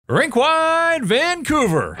Rink-wide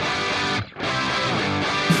Vancouver. For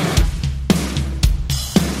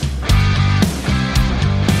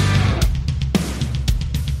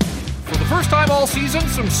the first time all season,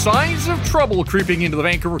 some signs of trouble creeping into the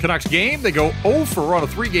Vancouver Canucks game. They go 0-for on a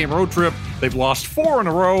 3-game road trip. They've lost 4 in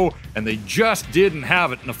a row, and they just didn't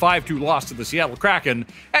have it in a 5-2 loss to the Seattle Kraken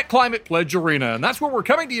at Climate Pledge Arena. And that's where we're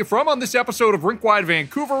coming to you from on this episode of Rink-wide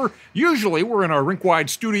Vancouver. Usually, we're in our Rink-wide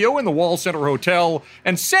studio in the Wall Center Hotel,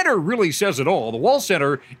 and center really says it all. The Wall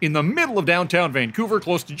Center in the middle of downtown Vancouver,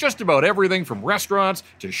 close to just about everything from restaurants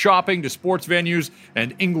to shopping to sports venues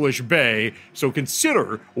and English Bay. So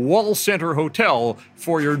consider Wall Center Hotel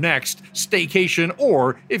for your next staycation,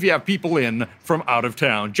 or if you have people in from out of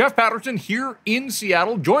town. Jeff Patterson here in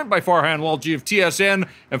Seattle, joined by Farhan Walji of TSN.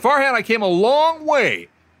 And Farhan, I came a long way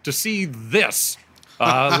to see this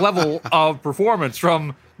level of performance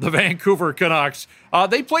from the Vancouver Canucks.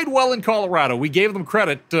 They played well in Colorado. We gave them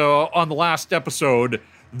credit on the last episode.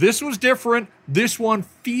 This was different. This one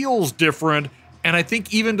feels different. And I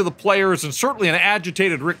think even to the players, and certainly an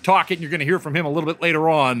agitated Rick Tocchet, you're going to hear from him a little bit later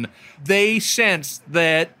on, they sense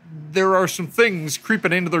that there are some things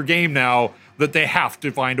creeping into their game now that they have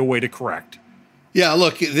to find a way to correct. Yeah,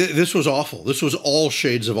 look, this was awful. This was all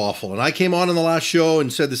shades of awful. And I came on in the last show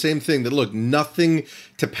and said the same thing, that, look, nothing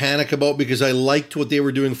to panic about, because I liked what they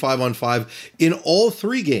were doing 5-on-5 in all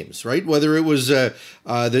 3 games, right? Whether it was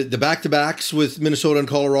the back-to-backs with Minnesota and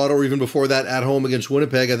Colorado, or even before that at home against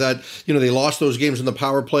Winnipeg. I thought, they lost those games in the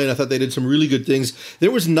power play, and I thought they did some really good things.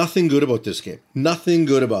 There was nothing good about this game. Nothing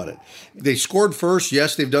good about it. They scored first.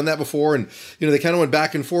 Yes, they've done that before. And, they kind of went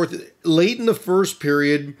back and forth. Late in the first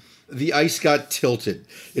period, the ice got tilted.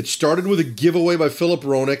 It started with a giveaway by Philip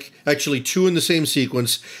Hronek, actually 2 in the same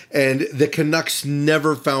sequence, and the Canucks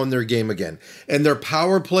never found their game again. And their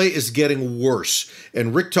power play is getting worse.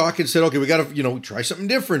 And Rick Tocchet said, okay, we got to, try something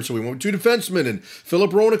different. So we went with 2 defensemen, and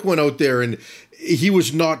Philip Hronek went out there, and he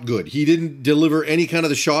was not good. He didn't deliver any kind of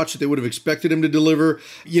the shots that they would have expected him to deliver.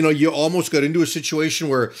 You almost got into a situation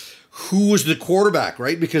where who was the quarterback,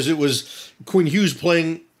 right? Because it was Quinn Hughes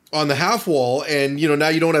playing on the half wall, and now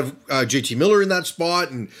you don't have JT Miller in that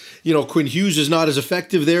spot, and Quinn Hughes is not as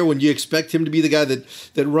effective there when you expect him to be the guy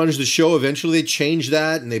that runs the show. Eventually they changed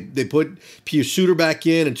that, and they put Pius Suter back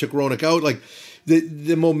in and took Hronek out. Like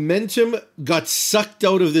the momentum got sucked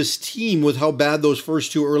out of this team with how bad those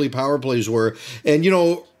first 2 early power plays were. And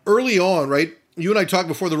early on, right, you and I talked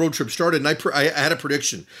before the road trip started, and I had a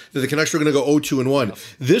prediction that the Canucks were going to go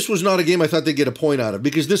 0-2-1. This was not a game I thought they'd get a point out of,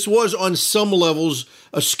 because this was on some levels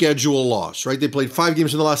a schedule loss, right? They played 5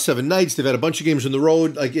 games in the last 7 nights. They've had a bunch of games on the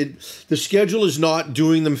road. The schedule is not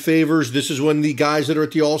doing them favors. This is when the guys that are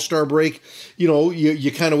at the All-Star break,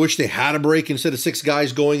 you kind of wish they had a break instead of 6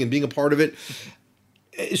 guys going and being a part of it.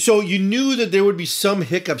 So you knew that there would be some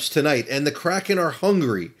hiccups tonight, and the Kraken are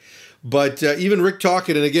hungry. But even Rick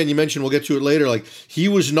Tocchet, and again, you mentioned, we'll get to it later, he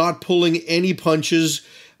was not pulling any punches.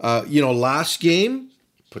 Last game,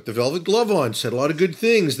 put the velvet glove on, said a lot of good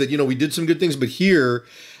things, that, we did some good things, but here,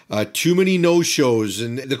 too many no-shows,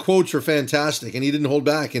 and the quotes were fantastic, and he didn't hold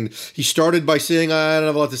back. And he started by saying, I don't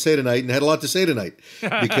have a lot to say tonight, and had a lot to say tonight,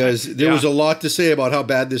 because there was a lot to say about how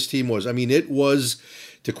bad this team was. I mean, it was,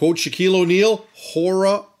 to quote Shaquille O'Neal,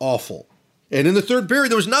 horror awful. And in the third period,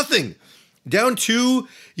 there was nothing. Down 2,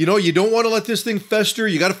 you don't want to let this thing fester.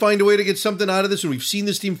 You got to find a way to get something out of this. And we've seen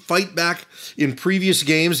this team fight back in previous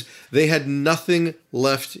games. They had nothing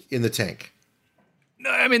left in the tank.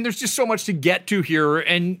 I mean, there's just so much to get to here.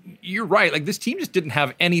 And you're right. This team just didn't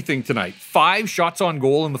have anything tonight. 5 shots on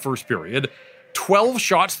goal in the first period. 12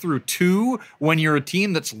 shots through 2 when you're a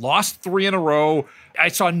team that's lost 3 in a row. I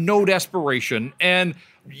saw no desperation. And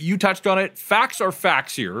you touched on it. Facts are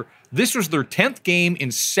facts here. This was their 10th game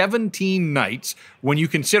in 17 nights, when you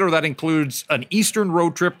consider that includes an Eastern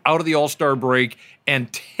road trip out of the All-Star break, and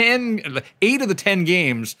 8 of the 10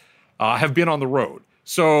 games have been on the road.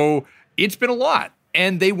 So it's been a lot.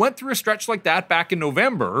 And they went through a stretch like that back in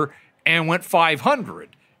November and went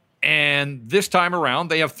 500. And this time around,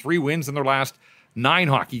 they have 3 wins in their last 9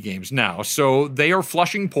 hockey games now. So they are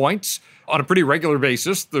flushing points on a pretty regular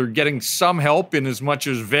basis. They're getting some help in as much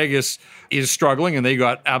as Vegas is struggling, and they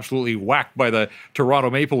got absolutely whacked by the Toronto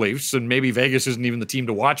Maple Leafs, and maybe Vegas isn't even the team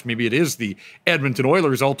to watch. Maybe it is the Edmonton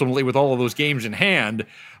Oilers ultimately, with all of those games in hand.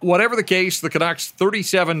 Whatever the case, the Canucks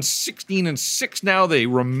 37-16-6 now. They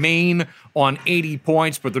remain on 80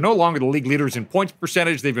 points, but they're no longer the league leaders in points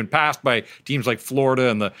percentage. They've been passed by teams like Florida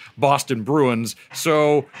and the Boston Bruins.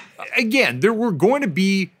 So again, there were going to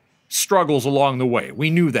be struggles along the way. We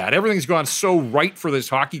knew that. Everything's gone so right for this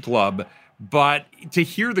hockey club, But to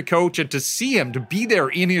hear the coach and to see him, to be there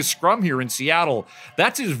in his scrum here in Seattle,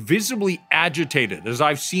 that's as visibly agitated as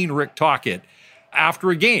I've seen Rick Tocchet after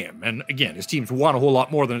a game. And again, his team's won a whole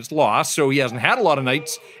lot more than it's lost, so he hasn't had a lot of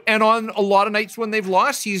nights. And on a lot of nights when they've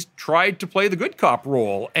lost, he's tried to play the good cop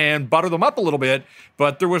role and butter them up a little bit,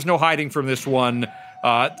 but there was no hiding from this one.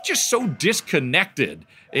 Just so disconnected.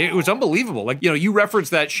 It was unbelievable. Like, you referenced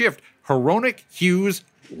that shift. Hronek, Hughes,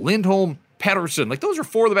 Lindholm, Pettersson. Like, those are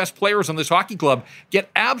four of the best players on this hockey club. Get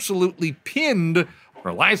absolutely pinned.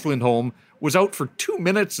 Elias Lindholm was out for 2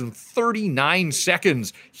 minutes and 39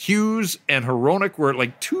 seconds. Hughes and Hronek were at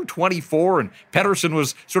like 2:24, and Pettersson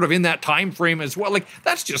was sort of in that time frame as well. Like,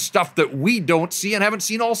 that's just stuff that we don't see and haven't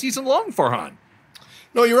seen all season long, Farhan.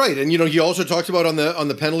 No, you're right. And, he also talked about on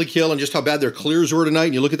the penalty kill and just how bad their clears were tonight.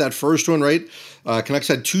 And you look at that first one, right? Canucks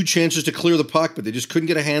had 2 chances to clear the puck, but they just couldn't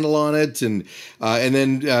get a handle on it. And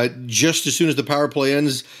then just as soon as the power play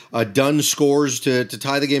ends, Dunn scores to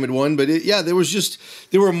tie the game at 1. But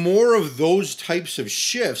there were more of those types of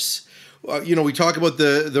shifts. We talk about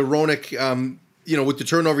the Hronek, with the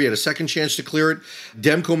turnover, he had a second chance to clear it.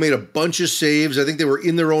 Demko made a bunch of saves. I think they were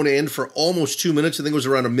in their own end for almost 2 minutes. I think it was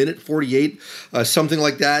around 1:48, something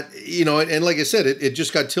like that. And like I said, it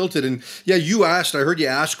just got tilted. And yeah, I heard you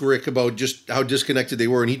ask Rick about just how disconnected they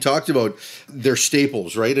were. And he talked about their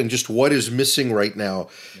staples, right? And just what is missing right now.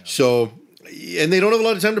 Yeah. So, and they don't have a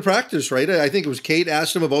lot of time to practice, right? I think it was Kate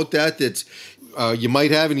asked him about that. You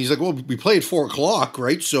might have, and he's like, well, we play at 4:00,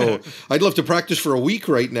 right? So I'd love to practice for a week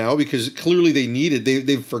right now because clearly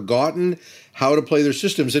they've forgotten how to play their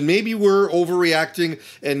systems. And maybe we're overreacting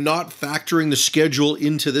and not factoring the schedule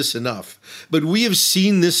into this enough. But we have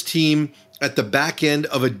seen this team at the back end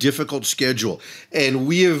of a difficult schedule. And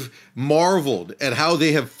we have marveled at how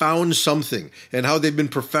they have found something and how they've been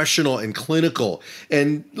professional and clinical.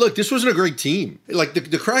 And look, this wasn't a great team. Like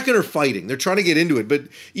the Kraken are fighting. They're trying to get into it. But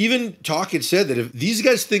even Tocchet said that if these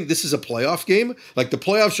guys think this is a playoff game, like the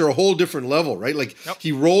playoffs are a whole different level, right? Like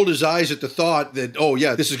He rolled his eyes at the thought that, oh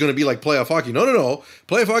yeah, this is going to be like playoff hockey. No.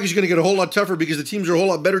 Playoff hockey is going to get a whole lot tougher because the teams are a whole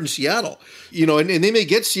lot better than Seattle. And they may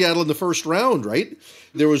get Seattle in the first round, right?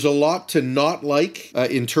 There was a lot to not like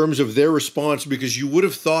in terms of their response because you would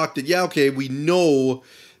have thought that, yeah, okay, we know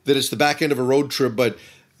that it's the back end of a road trip, but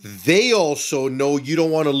they also know you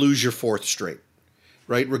don't want to lose your 4th straight,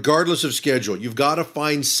 right? Regardless of schedule, you've got to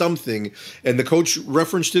find something. And the coach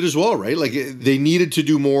referenced it as well, right? Like they needed to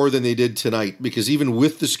do more than they did tonight because even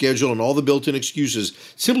with the schedule and all the built-in excuses,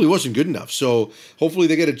 simply wasn't good enough. So hopefully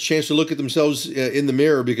they get a chance to look at themselves in the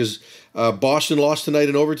mirror because Boston lost tonight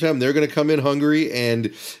in overtime. They're going to come in hungry,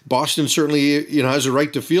 and Boston certainly, has a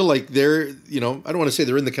right to feel like they're, I don't want to say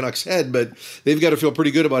they're in the Canucks' head, but they've got to feel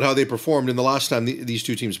pretty good about how they performed in the last time these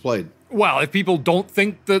two teams played. Well, if people don't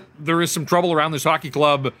think that there is some trouble around this hockey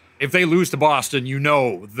club, if they lose to Boston, you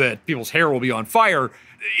know that people's hair will be on fire.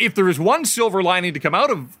 If there is one silver lining to come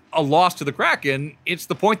out of a loss to the Kraken, it's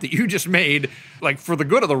the point that you just made. Like, for the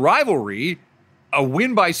good of the rivalry, a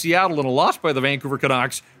win by Seattle and a loss by the Vancouver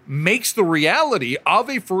Canucks makes the reality of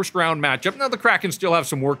a first-round matchup. Now, the Kraken still have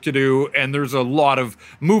some work to do, and there's a lot of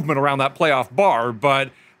movement around that playoff bar,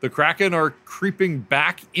 but the Kraken are creeping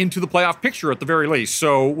back into the playoff picture at the very least.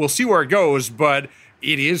 So we'll see where it goes, but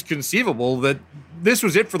it is conceivable that this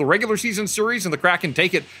was it for the regular season series, and the Kraken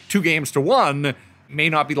take it 2-1. May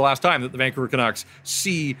not be the last time that the Vancouver Canucks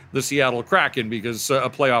see the Seattle Kraken because a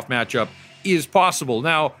playoff matchup is possible.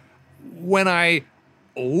 Now, when I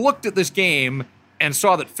looked at this game and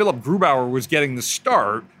saw that Philip Grubauer was getting the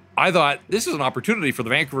start, I thought this is an opportunity for the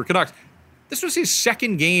Vancouver Canucks. This was his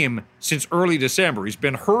second game since early December. He's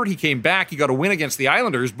been hurt. He came back. He got a win against the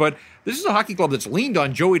Islanders, but this is a hockey club that's leaned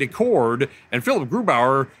on Joey Decord, and Philip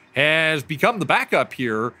Grubauer has become the backup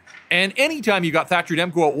here. And anytime you got Thatcher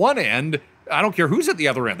Demko at one end, I don't care who's at the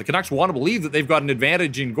other end. The Canucks want to believe that they've got an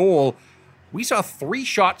advantage in goal. We saw 3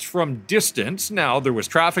 shots from distance. Now, there was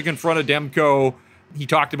traffic in front of Demko. He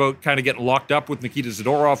talked about kind of getting locked up with Nikita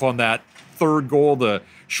Zadorov on that third goal, the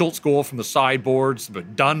Schultz goal from the sideboards,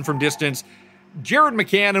 but done from distance. Jared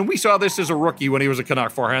McCann, and we saw this as a rookie when he was a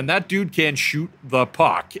Canuck forehand, that dude can shoot the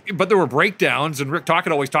puck. But there were breakdowns, and Rick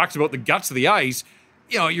Tocchet always talks about the guts of the ice.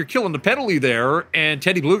 You're killing the penalty there, and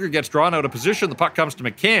Teddy Bluger gets drawn out of position. The puck comes to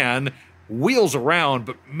McCann, wheels around,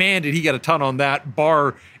 but man, did he get a ton on that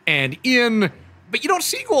bar and in. But you don't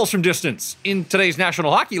see goals from distance in today's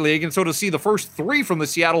National Hockey League, and so to see the first 3 from the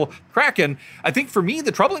Seattle Kraken, I think for me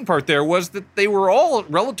the troubling part there was that they were all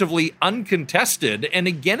relatively uncontested, and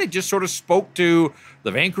again it just sort of spoke to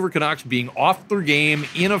the Vancouver Canucks being off their game,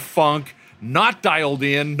 in a funk, not dialed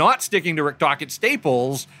in, not sticking to Rick Tocchet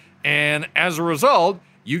staples, and as a result,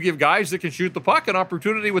 You give guys that can shoot the puck an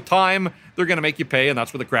opportunity with time, they're going to make you pay, and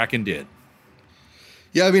that's what the Kraken did.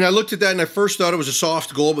 Yeah, I mean, I looked at that and I first thought it was a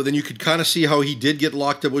soft goal, but then you could kind of see how he did get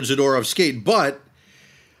locked up with Zadorov's skate. But,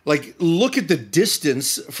 like, look at the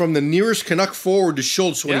distance from the nearest Canuck forward to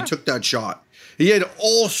Schultz when he took that shot. He had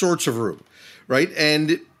all sorts of room, right?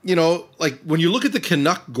 And, you know, like, when you look at the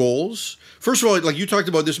Canuck goals, first of all, like you talked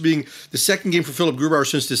about this being the second game for Philip Grubauer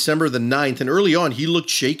since December the 9th, and early on, he looked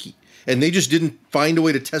shaky. And they just didn't find a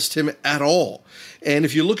way to test him at all. And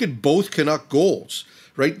if you look at both Canuck goals,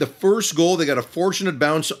 right, the first goal, they got a fortunate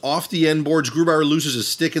bounce off the end boards. Grubauer loses his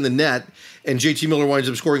stick in the net, and JT Miller winds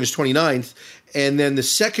up scoring his 29th. And then the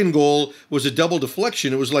second goal was a double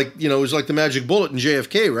deflection. It was like, you know, it was like the magic bullet in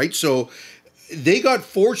JFK, right? So they got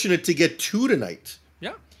fortunate to get 2 tonight.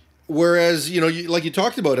 Yeah. Whereas, you know, like you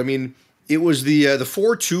talked about, I mean, it was the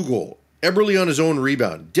 4-2 goal. Eberle on his own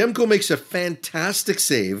rebound. Demko makes a fantastic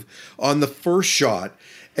save on the first shot,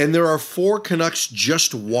 and there are 4 Canucks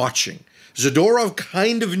just watching. Zadorov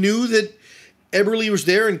kind of knew that Eberle was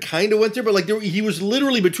there and kind of went there, but like he was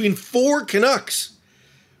literally between 4 Canucks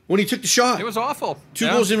when he took the shot. It was awful. 2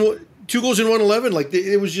 goals in 111. Like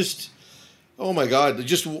it was just, oh my God!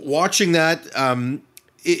 Just watching that.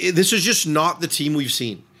 This is just not the team we've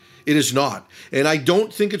seen. It is not. And I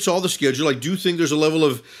don't think it's all the schedule. I do think there's a level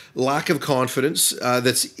of lack of confidence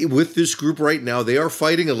that's with this group right now. They are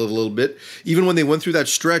fighting a little bit. Even when they went through that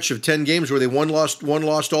stretch of 10 games where they one lost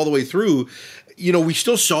all the way through, you know, we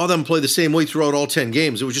still saw them play the same way throughout all 10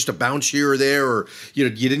 games. It was just a bounce here or there, or, you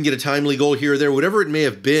know, you didn't get a timely goal here or there, whatever it may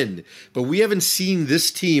have been. But we haven't seen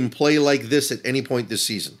this team play like this at any point this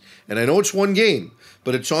season. And I know it's one game,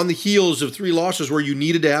 but it's on the heels of 3 losses where you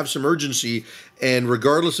needed to have some urgency. And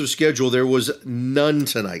regardless of schedule, there was none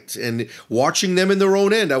tonight. And watching them in their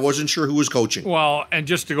own end, I wasn't sure who was coaching. Well, and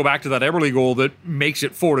just to go back to that Eberle goal that makes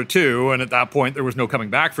it 4-2, and at that point there was no coming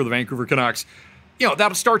back for the Vancouver Canucks. You know,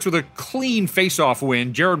 that starts with a clean face-off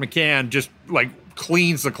win. Jared McCann just, like,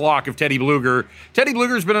 cleans the clock of Teddy Bluger. Teddy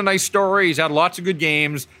Bluger's been a nice story. He's had lots of good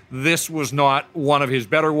games. This was not one of his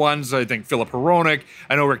better ones. I think Philip Hronek,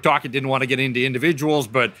 I know Rick Tocchet didn't want to get into individuals,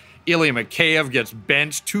 but Ilya Mikheyev gets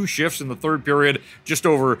benched 2 shifts in the third period, just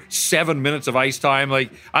over 7 minutes of ice time.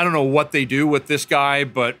 Like, I don't know what they do with this guy,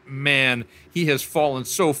 but man, he has fallen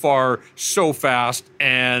so far, so fast.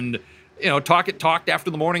 And, you know, Tocchet talked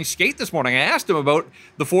after the morning skate this morning. I asked him about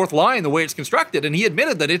the fourth line, the way it's constructed, and he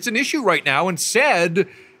admitted that it's an issue right now and said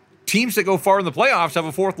teams that go far in the playoffs have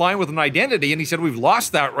a fourth line with an identity, and he said we've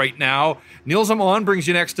lost that right now. Nils Amon brings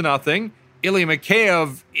you next to nothing. Ilya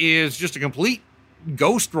Mikheyev is just a complete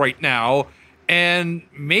ghost right now, and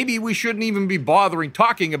maybe we shouldn't even be bothering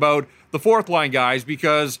talking about the fourth line guys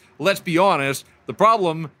because, let's be honest, the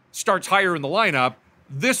problem starts higher in the lineup.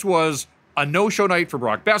 This was a no-show night for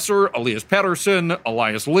Brock Besser, Elias Pettersson,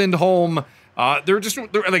 Elias Lindholm. They're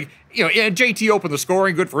like, you know, and JT opened the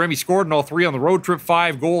scoring. Good for him. He scored in all 3 on the road trip,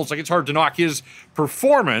 5 goals. Like, it's hard to knock his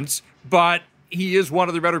performance, but he is one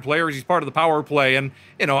of the better players. He's part of the power play. And,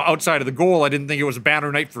 you know, outside of the goal, I didn't think it was a banner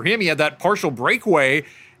night for him. He had that partial breakaway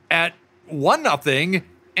at 1-0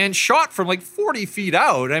 and shot from like 40 feet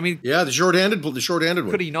out. I mean, yeah, the shorthanded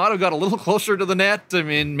one. Could he not have got a little closer to the net? I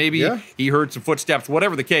mean, maybe he heard some footsteps,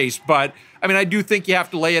 whatever the case. But I mean, I do think you have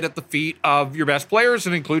to lay it at the feet of your best players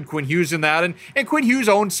and include Quinn Hughes in that. And Quinn Hughes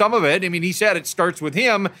owns some of it. I mean, he said it starts with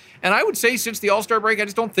him. And I would say since the All-Star break, I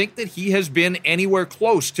just don't think that he has been anywhere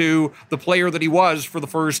close to the player that he was for the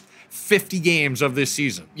first 50 games of this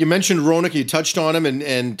season. You mentioned Hronek, you touched on him,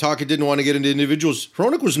 and Tocchet didn't want to get into individuals.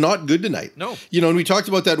 Hronek was not good tonight. No. You know, and we talked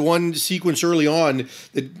about that one sequence early on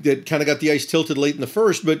that kind of got the ice tilted late in the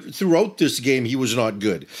first, but throughout this game, he was not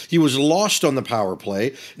good. He was lost on the power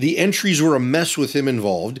play. The entries were a mess with him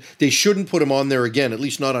involved. They shouldn't put him on there again, at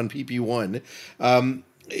least not on PP1.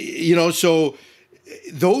 You know, so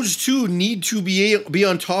those two need to be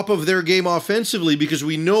on top of their game offensively because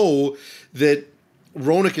we know that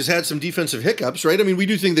Hronek has had some defensive hiccups, right? I mean, we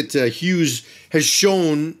do think that Hughes has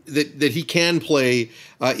shown that he can play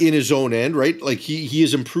in his own end, right? Like he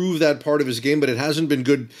has improved that part of his game, but it hasn't been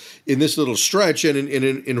good in this little stretch. And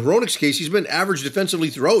in Hronek's case, he's been average defensively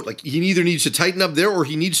throughout. Like he either needs to tighten up there or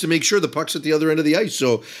he needs to make sure the puck's at the other end of the ice.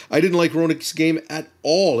 So I didn't like Hronek's game at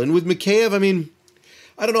all. And with Mikheyev, I mean,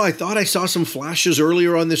 I don't know. I thought I saw some flashes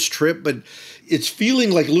earlier on this trip, but it's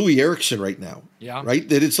feeling like Louis Eriksson right now. Yeah. Right?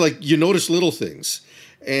 That it's like you notice little things.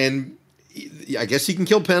 And I guess he can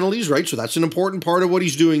kill penalties, right? So that's an important part of what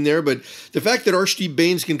he's doing there. But the fact that Archie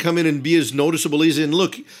Bains can come in and be as noticeable as in,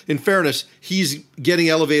 look, in fairness, he's getting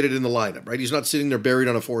elevated in the lineup, right? He's not sitting there buried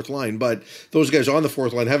on a fourth line. But those guys on the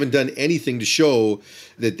fourth line haven't done anything to show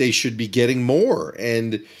that they should be getting more.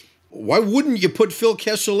 And Why wouldn't you put Phil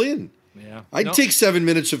Kessel in? Yeah, I'd take 7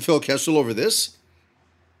 minutes of Phil Kessel over this.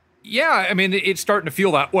 Yeah, I mean, it's starting to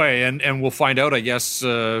feel that way, and we'll find out, I guess.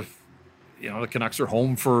 The Canucks are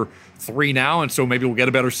home for 3 now, and so maybe we'll get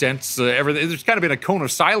a better sense. There's kind of been a cone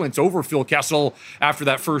of silence over Phil Kessel after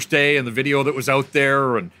that first day and the video that was out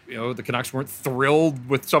there, and the Canucks weren't thrilled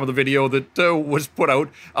with some of the video that was put out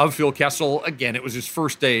of Phil Kessel. Again, it was his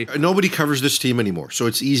first day. Nobody covers this team anymore, so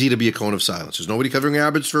it's easy to be a cone of silence. There's nobody covering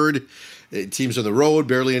Abbotsford. Teams on the road,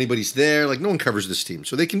 barely anybody's there. Like, no one covers this team,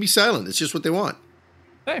 so they can be silent. It's just what they want.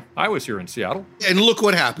 Hey, I was here in Seattle. And look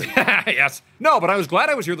what happened. Yes. No, but I was glad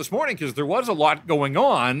I was here this morning because there was a lot going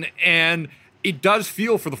on, and it does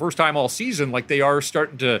feel for the first time all season like they are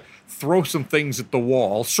starting to throw some things at the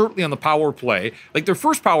wall, certainly on the power play. Like their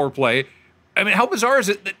first power play, I mean, how bizarre is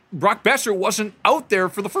it that Brock Besser wasn't out there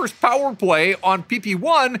for the first power play on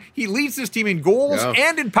PP1? He leads this team in goals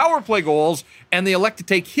and in power play goals, and they elect to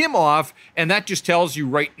take him off, and that just tells you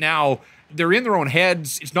right now they're in their own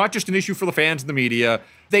heads. It's not just an issue for the fans and the media.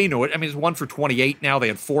 They know it. I mean, it's 1 for 28 now. They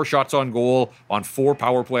had 4 shots on goal on 4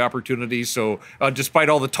 power play opportunities. So despite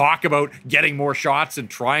all the talk about getting more shots and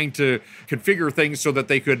trying to configure things so that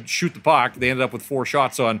they could shoot the puck, they ended up with 4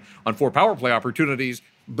 shots on 4 power play opportunities.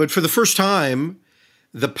 But for the first time,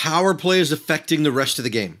 the power play is affecting the rest of the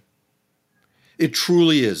game. It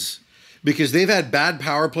truly is. Because they've had bad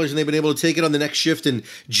power plays and they've been able to take it on the next shift and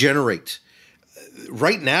generate.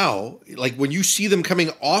 Right now, like when you see them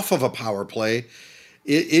coming off of a power play,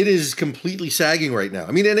 it is completely sagging right now.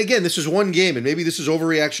 I mean, and again, this is one game, and maybe this is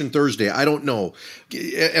overreaction Thursday. I don't know.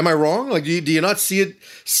 Am I wrong? Like, do you not see it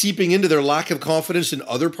seeping into their lack of confidence in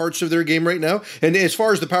other parts of their game right now? And as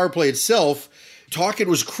far as the power play itself, Tocchet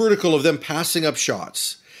was critical of them passing up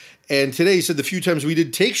shots. And today he said the few times we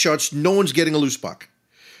did take shots, no one's getting a loose puck.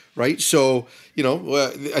 Right? So,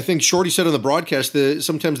 I think Shorty said on the broadcast that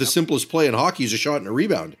sometimes the simplest play in hockey is a shot and a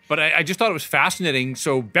rebound. But I just thought it was fascinating.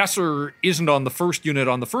 So Besser isn't on the first unit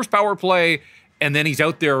on the first power play, and then he's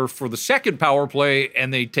out there for the second power play,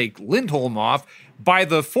 and they take Lindholm off. By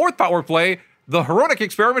the fourth power play, the Hronek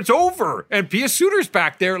experiment's over, and Pia Suter's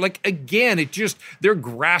back there. Like, again, they're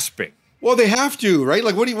grasping. Well, they have to, right?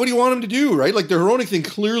 Like, what do you want them to do, right? Like, the Hronek thing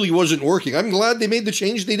clearly wasn't working. I'm glad they made the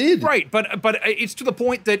change they did. Right, but it's to the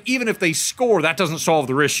point that even if they score, that doesn't solve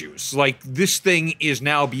their issues. Like, this thing is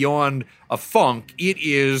now beyond a funk. It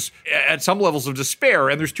is at some levels of despair,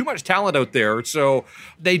 and there's too much talent out there, so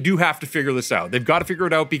they do have to figure this out. They've got to figure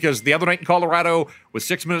it out because the other night in Colorado, with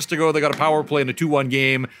 6 minutes to go, they got a power play in a 2-1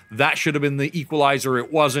 game. That should have been the equalizer.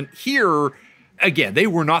 It wasn't. Here, again, they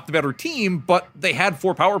were not the better team, but they had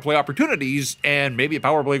 4 power play opportunities, and maybe a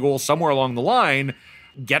power play goal somewhere along the line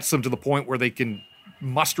gets them to the point where they can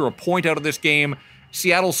muster a point out of this game.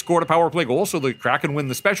 Seattle scored a power play goal, so the Kraken win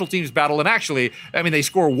the special teams battle. And actually, I mean, they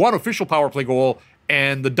score 1 official power play goal,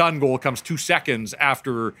 and the Dunn goal comes 2 seconds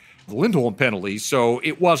after the Lindholm penalty. So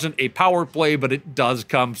it wasn't a power play, but it does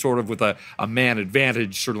come sort of with a man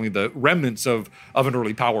advantage, certainly the remnants of an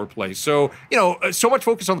early power play. So, so much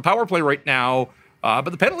focus on the power play right now, but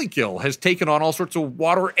the penalty kill has taken on all sorts of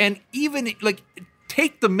water, and even,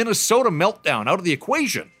 take the Minnesota meltdown out of the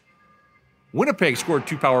equation. Winnipeg scored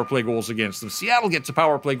 2 power play goals against them. Seattle gets a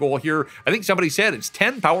power play goal here. I think somebody said it's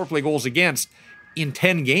 10 power play goals against in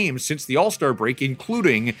 10 games since the All-Star break,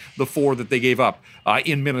 including the 4 that they gave up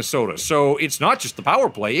in Minnesota. So it's not just the power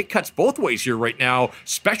play. It cuts both ways here right now.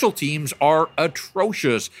 Special teams are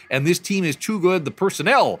atrocious, and this team is too good. The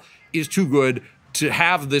personnel is too good to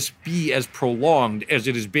have this be as prolonged as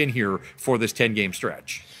it has been here for this 10-game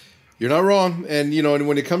stretch. You're not wrong. And, and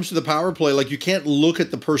when it comes to the power play, you can't look at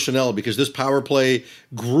the personnel because this power play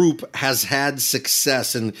group has had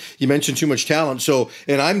success. And you mentioned too much talent. So,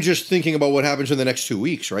 and I'm just thinking about what happens in the next 2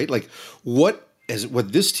 weeks, right? Like, what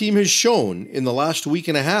this team has shown in the last week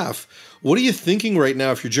and a half, what are you thinking right now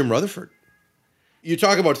if you're Jim Rutherford? You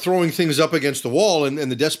talk about throwing things up against the wall and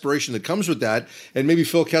the desperation that comes with that. And maybe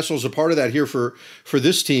Phil Kessel's a part of that here for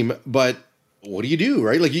this team. But what do you do,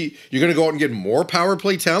 right? Like, you're going to go out and get more power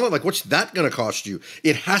play talent? Like, what's that going to cost you?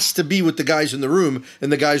 It has to be with the guys in the room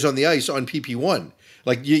and the guys on the ice on PP1.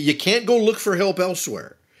 Like, you can't go look for help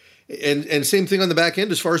elsewhere. And same thing on the back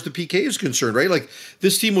end as far as the PK is concerned, right? Like,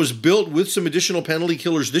 this team was built with some additional penalty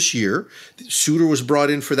killers this year. Suter was brought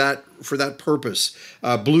in for that purpose.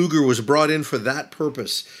 Bluger was brought in for that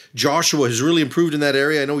purpose. Joshua has really improved in that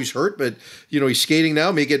area. I know he's hurt, but he's skating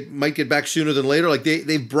now. Might get back sooner than later. Like,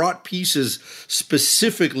 they've brought pieces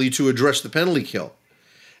specifically to address the penalty kill.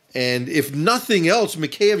 And if nothing else,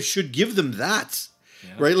 Mikheyev should give them that.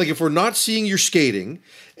 right? Like if we're not seeing your skating,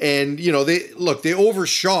 and they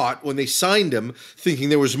overshot when they signed him, thinking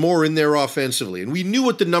there was more in there offensively, and we knew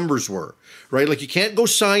what the numbers were, right? Like you can't go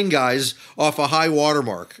sign guys off a high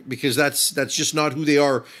watermark because that's just not who they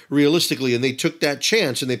are realistically, and they took that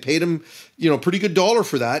chance and they paid him, pretty good dollar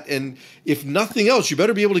for that. And if nothing else, you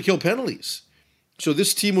better be able to kill penalties. So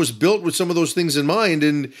this team was built with some of those things in mind.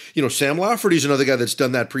 And, Sam Lafferty's another guy that's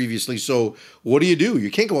done that previously. So what do?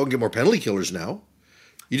 You can't go out and get more penalty killers now.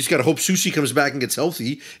 You just got to hope Susie comes back and gets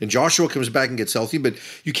healthy and Joshua comes back and gets healthy. But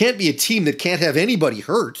you can't be a team that can't have anybody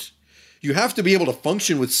hurt. You have to be able to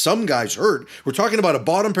function with some guys hurt. We're talking about a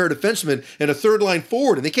bottom pair defenseman and a third line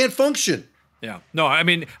forward, and they can't function. Yeah. No, I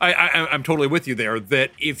mean, I'm totally with you there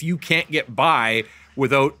that if you can't get by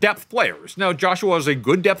without depth players. Now, Joshua is a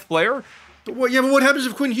good depth player. But what happens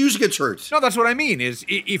if Quinn Hughes gets hurt? No, that's what I mean, is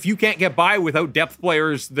if you can't get by without depth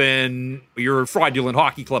players, then you're a fraudulent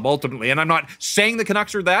hockey club ultimately. And I'm not saying the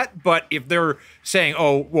Canucks are that, but if they're saying,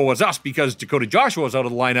 oh, well, it's us because Dakota Joshua's out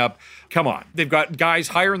of the lineup, come on. They've got guys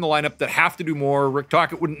higher in the lineup that have to do more. Rick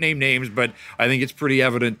Tocchet wouldn't name names, but I think it's pretty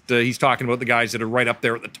evident he's talking about the guys that are right up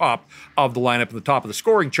there at the top of the lineup, at the top of the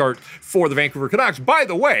scoring chart for the Vancouver Canucks. By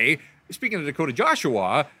the way, speaking of Dakota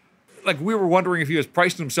Joshua, like we were wondering if he was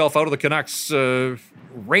pricing himself out of the Canucks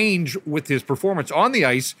range with his performance on the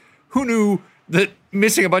ice. Who knew that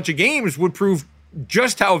missing a bunch of games would prove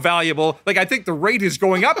just how valuable? Like, I think the rate is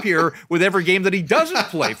going up here with every game that he doesn't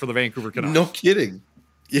play for the Vancouver Canucks. No kidding.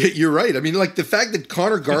 Yeah, you're right. I mean, like the fact that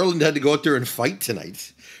Connor Garland had to go out there and fight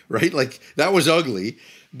tonight, right? Like that was ugly.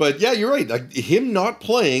 But yeah, you're right. Like him not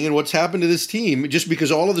playing and what's happened to this team, just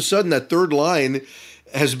because all of a sudden that third line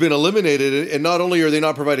has been eliminated, and not only are they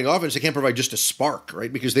not providing offense, they can't provide just a spark,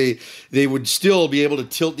 right? Because they would still be able to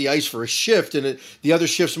tilt the ice for a shift, and the other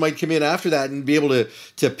shifts might come in after that and be able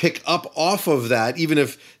to pick up off of that, even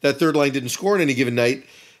if that third line didn't score on any given night.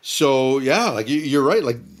 So yeah, like you're right.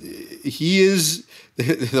 Like he is,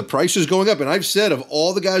 the price is going up, and I've said of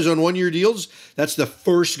all the guys on 1-year deals, that's the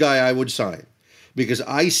first guy I would sign because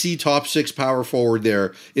I see top 6 power forward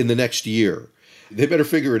there in the next year. They better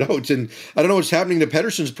figure it out. And I don't know what's happening to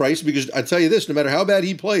Pettersson's price because I tell you this, no matter how bad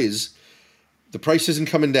he plays, the price isn't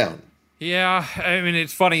coming down. Yeah, I mean,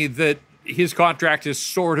 it's funny that his contract has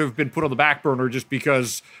sort of been put on the back burner just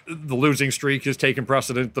because the losing streak has taken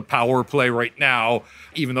precedent, the power play right now,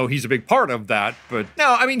 even though he's a big part of that. But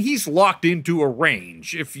no, I mean, he's locked into a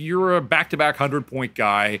range. If you're a back-to-back 100-point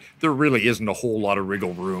guy, there really isn't a whole lot of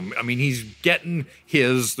wriggle room. I mean, he's getting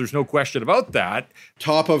his, there's no question about that.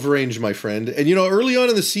 Top of range, my friend. And, early on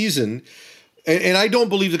in the season, and I don't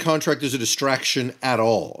believe the contract is a distraction at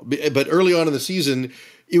all, but early on in the season,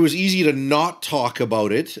 it was easy to not talk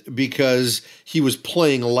about it because he was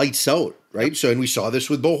playing lights out, right? So, and we saw this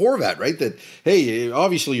with Bo Horvat, right? That, hey,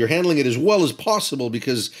 obviously you're handling it as well as possible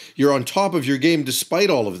because you're on top of your game despite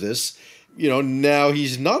all of this. Now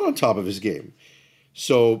he's not on top of his game.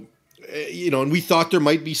 So, and we thought there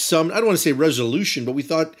might be some, I don't want to say resolution, but we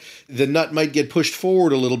thought the nut might get pushed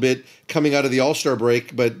forward a little bit coming out of the All-Star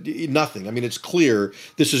break, but nothing. I mean, it's clear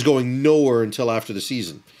this is going nowhere until after the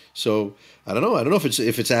season. So I don't know. I don't know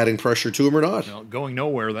if it's adding pressure to him or not. Well, going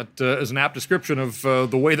nowhere. That is an apt description of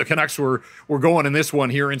the way the Canucks were going in this one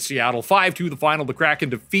here in Seattle. 5-2 the final. The Kraken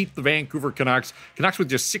defeat the Vancouver Canucks. Canucks with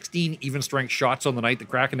just 16 even-strength shots on the night. The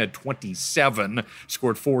Kraken had 27,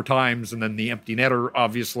 scored 4 times, and then the empty netter,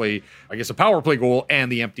 obviously, I guess a power play goal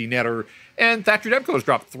and the empty netter. And Thatcher Demko's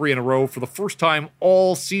dropped 3 in a row for the first time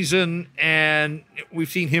all season, and we've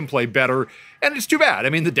seen him play better. And it's too bad.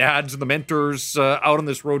 I mean, the dads and the mentors out on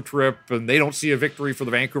this road trip, and they don't see a victory for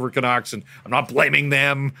the Vancouver Canucks, and I'm not blaming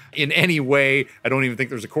them in any way. I don't even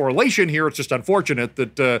think there's a correlation here. It's just unfortunate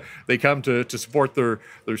that they come to support their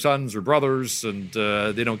sons or brothers, and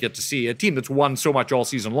they don't get to see a team that's won so much all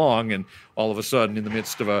season long, and all of a sudden in the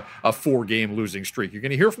midst of a 4-game losing streak. You're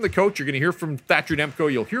going to hear from the coach. You're going to hear from Thatcher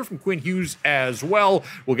Demko. You'll hear from Quinn Hughes as well.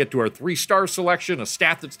 We'll get to our 3-star selection, a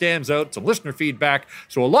stat that stands out, some listener feedback.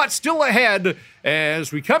 So a lot still ahead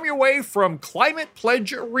as we come your way from Climate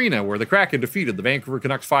Pledge Arena, where the Kraken defeated the Vancouver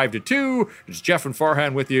Canucks 5-2. It's Jeff and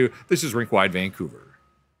Farhan with you. This is Rink Wide Vancouver.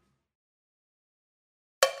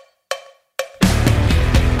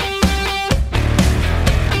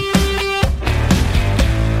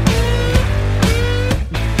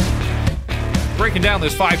 Breaking down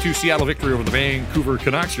this 5-2 Seattle victory over the Vancouver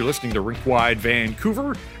Canucks. You're listening to Rink Wide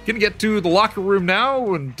Vancouver. Going to get to the locker room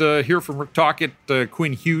now and hear from Rick Tocchet,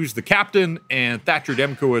 Quinn Hughes, the captain, and Thatcher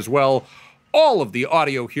Demko as well. All of the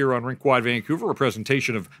audio here on Rink Wide Vancouver, a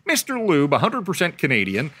presentation of Mr. Lube, 100%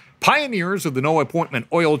 Canadian, pioneers of the no appointment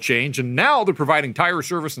oil change, and now they're providing tire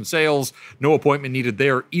service and sales. No appointment needed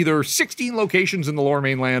there either. 16 locations in the Lower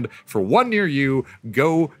Mainland. For one near you,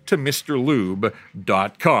 go to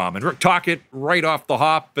MrLube.com. And Rick Tocchet, right off the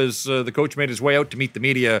hop, as the coach made his way out to meet the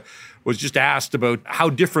media, was just asked about how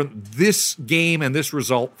different this game and this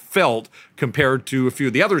result felt compared to a few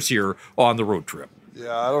of the others here on the road trip.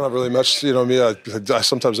 Yeah, I don't have really much, me, I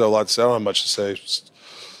sometimes have a lot to say. I don't have much to say. Just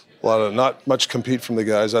not much compete from the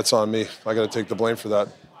guys. That's on me. I got to take the blame for that.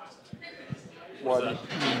 What? I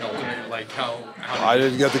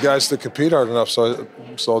didn't get the guys to compete hard enough, so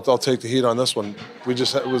I'll take the heat on this one.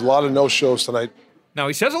 It was a lot of no-shows tonight. Now,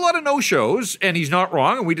 he says a lot of no-shows, and he's not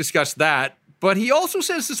wrong, and we discussed that. But he also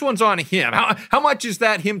says this one's on him. How much is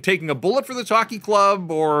that him taking a bullet for this hockey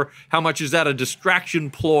club, or how much is that a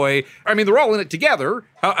distraction ploy? I mean, they're all in it together.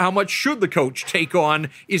 How much should the coach take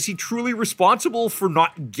on? Is he truly responsible for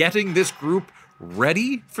not getting this group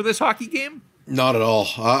ready for this hockey game? Not at all.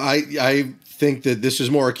 I think that this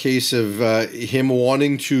is more a case of him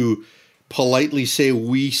wanting to politely say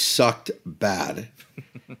we sucked bad.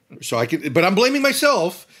 But I'm blaming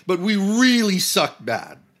myself. But we really sucked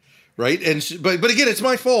bad. Right. But again, it's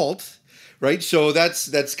my fault. Right. So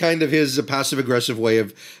that's kind of his passive aggressive way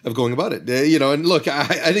of going about it. And look, I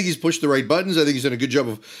think he's pushed the right buttons. I think he's done a good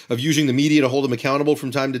job of using the media to hold him accountable from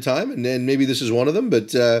time to time. And maybe this is one of them.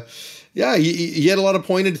 But he had a lot of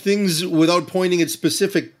pointed things without pointing at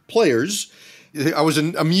specific players. I was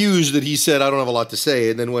amused that he said, I don't have a lot to say,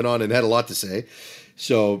 and then went on and had a lot to say.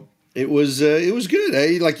 So it was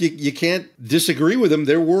good. You can't disagree with him.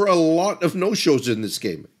 There were a lot of no-shows in this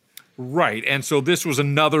game. Right, and so this was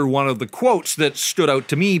another one of the quotes that stood out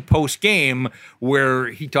to me post-game where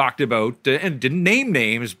he talked about, and didn't name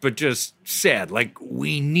names, but just said,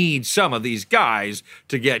 we need some of these guys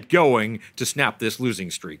to get going to snap this losing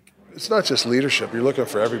streak. It's not just leadership. You're looking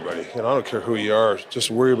for everybody. I don't care who you are. Just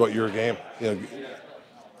worry about your game.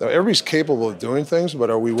 Everybody's capable of doing things, but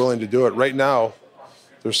are we willing to do it? Right now,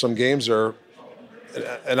 there's some games there,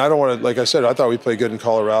 and I don't want to, like I said, I thought we played good in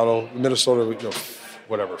Colorado. Minnesota,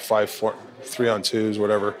 whatever, 5-4, 3-on-2s,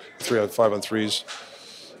 whatever, 5-on-3s.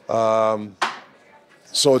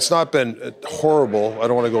 So it's not been horrible. I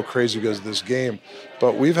don't want to go crazy because of this game,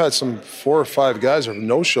 but we've had some 4 or 5 guys who have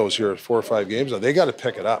no-shows here at 4 or 5 games now. They got to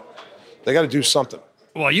pick it up. They got to do something.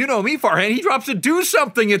 Well, you know me, Farhan. He drops a do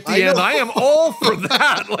something at the end. I am all for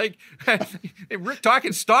that. Rick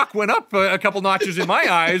Tocchet's stock went up a couple notches in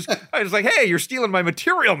my eyes. I was like, hey, you're stealing my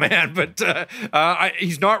material, man. But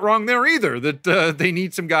he's not wrong there either, that they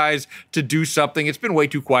need some guys to do something. It's been way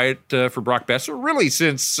too quiet for Brock Boeser, really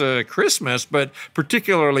since Christmas, but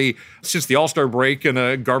particularly since the All-Star break and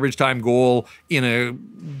a garbage time goal in a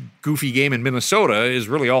goofy game in Minnesota is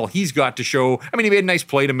really all he's got to show. I mean, he made a nice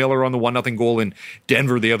play to Miller on the 1-0 goal in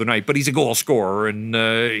Denver the other night, but he's a goal scorer, and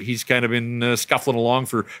he's kind of been scuffling along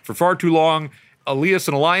for far too long. Elias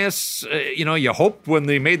and Elias, you hope when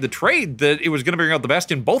they made the trade that it was going to bring out the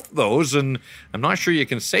best in both of those, and I'm not sure you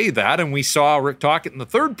can say that. And we saw Rick Tocchet in the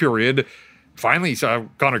third period. Finally, saw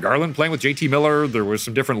Connor Garland playing with JT Miller. There was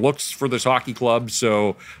some different looks for this hockey club. So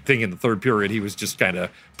I think in the third period, he was just kind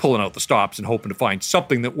of pulling out the stops and hoping to find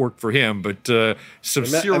something that worked for him. But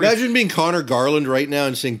Imagine being Connor Garland right now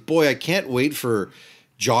and saying, boy, I can't wait for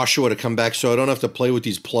Joshua to come back so I don't have to play with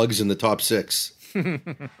these plugs in the top 6.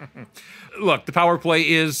 Look, the power play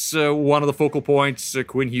is one of the focal points.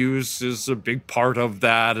 Quinn Hughes is a big part of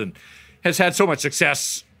that and has had so much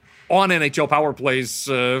success on NHL power plays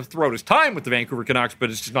throughout his time with the Vancouver Canucks, but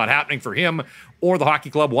it's just not happening for him or the hockey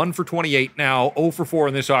club. 1 for 28 now, 0 for 4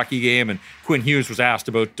 in this hockey game, and Quinn Hughes was asked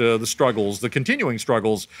about the continuing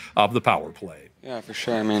struggles of the power play. Yeah, for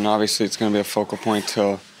sure. I mean, obviously it's going to be a focal point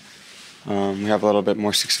till we have a little bit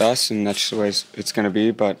more success, and that's just the way it's going to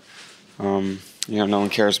be, but no one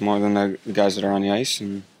cares more than the guys that are on the ice,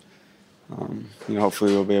 and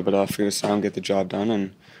hopefully we'll be able to figure this out and get the job done,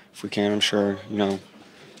 and if we can, I'm sure, we'll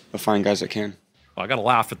find guys that can. Well, I got to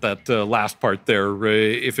laugh at that last part there.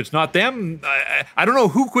 If it's not them, I don't know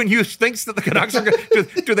who Quinn Hughes thinks that the Canucks are going to.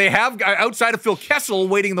 Do they have, outside of Phil Kessel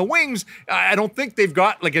waiting in the wings, I don't think they've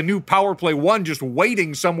got a new power play one just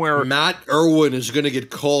waiting somewhere. Matt Irwin is going to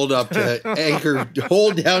get called up to anchor,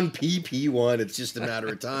 hold down PP1. It's just a matter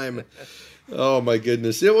of time. Oh, my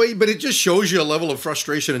goodness. But it just shows you a level of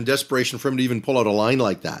frustration and desperation for him to even pull out a line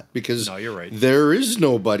like that, because you're right. There is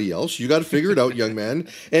nobody else. You got to figure it out, young man.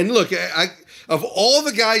 And look, of all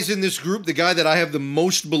the guys in this group, the guy that I have the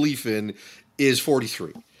most belief in is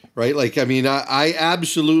 43. right? Like, I mean, I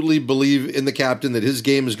absolutely believe in the captain that his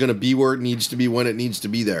game is going to be where it needs to be when it needs to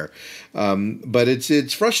be there. But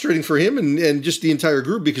it's frustrating for him and just the entire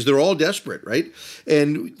group because they're all desperate, right?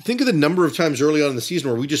 And think of the number of times early on in the season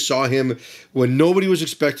where we just saw him when nobody was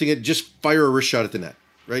expecting it, just fire a wrist shot at the net.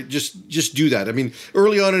 Right, just do that. I mean,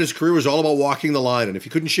 early on in his career, it was all about walking the line, and if he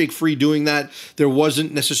couldn't shake free doing that, there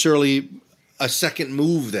wasn't necessarily a second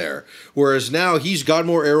move there. Whereas now he's got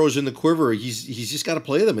more arrows in the quiver. He's just got to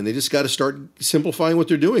play them, and they just got to start simplifying what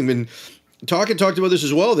they're doing. I mean, talked about this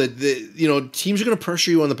as well, that teams are going to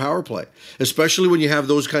pressure you on the power play, especially when you have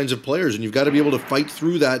those kinds of players, and you've got to be able to fight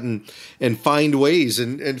through that and find ways.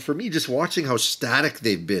 And for me, just watching how static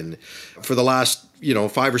they've been for the last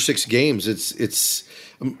 5 or 6 games, it's.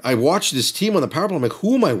 I watch this team on the power play. I'm like,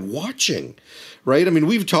 who am I watching? Right? I mean,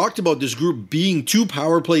 we've talked about this group being too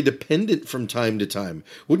power play dependent from time to time.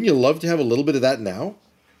 Wouldn't you love to have a little bit of that now?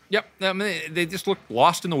 Yep. I mean, they just look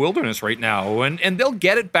lost in the wilderness right now, and they'll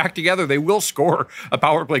get it back together. They will score a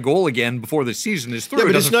power play goal again before the season is through. Yeah,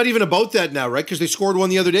 but it's not even about that now, right? Because they scored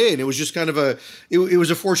one the other day, and it was just kind of it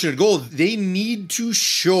was a fortunate goal. They need to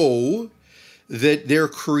show that they're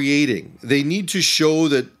creating. They need to show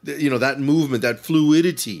that, that movement, that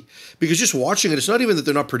fluidity. Because just watching it, it's not even that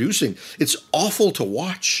they're not producing. It's awful to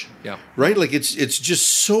watch. Yeah. Right? Like it's just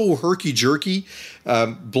so herky-jerky.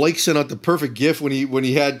 Blake sent out the perfect gif when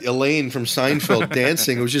he had Elaine from Seinfeld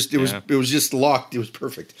dancing. It was just locked. It was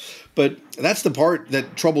perfect. But that's the part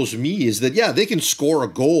that troubles me is that, they can score a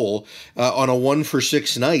goal on a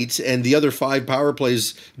 1-for-6 night and the other 5 power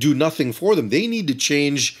plays do nothing for them. They need to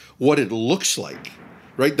change what it looks like,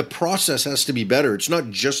 right? The process has to be better. It's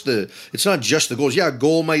not just the goals. Yeah, a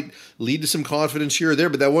goal might lead to some confidence here or there,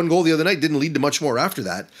 but that one goal the other night didn't lead to much more after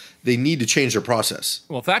that. They need to change their process.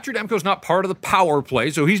 Well, Thatcher Demko's not part of the power play,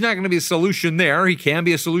 so he's not going to be a solution there. He can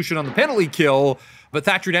be a solution on the penalty kill. But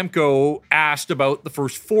Thatcher Demko asked about the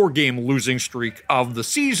first 4-game losing streak of the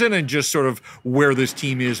season and just sort of where this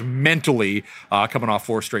team is mentally coming off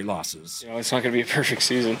 4 straight losses. It's not going to be a perfect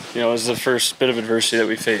season. It was the first bit of adversity that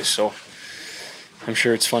we faced, so I'm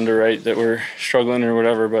sure it's fun to write that we're struggling or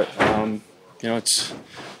whatever, but it's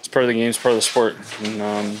part of the game, it's part of the sport,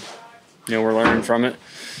 and we're learning from it.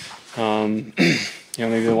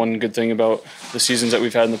 Maybe the one good thing about the seasons that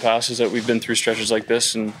we've had in the past is that we've been through stretches like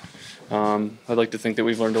this, and I'd like to think that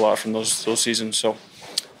we've learned a lot from those seasons. So,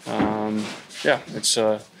 it's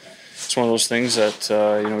one of those things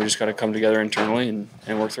that we just got to come together internally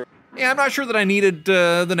and work through. Yeah, I'm not sure that I needed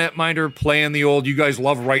the netminder playing the old, you guys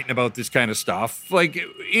love writing about this kind of stuff. Like,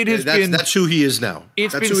 it has been... That's who he is now.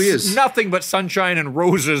 That's who he is. Nothing but sunshine and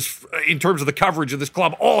roses in terms of the coverage of this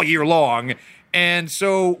club all year long. And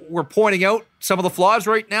so we're pointing out some of the flaws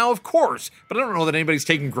right now, of course. But I don't know that anybody's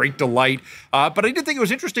taking great delight. But I did think it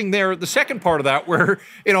was interesting there, the second part of that, where,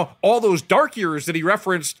 all those dark years that he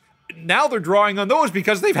referenced, now they're drawing on those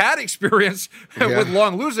because they've had experience with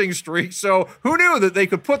long losing streaks. So who knew that they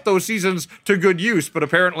could put those seasons to good use? But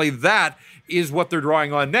apparently that is what they're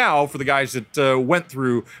drawing on now for the guys that went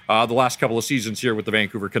through the last couple of seasons here with the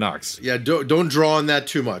Vancouver Canucks. Yeah, don't draw on that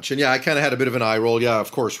too much. And I kind of had a bit of an eye roll. Yeah,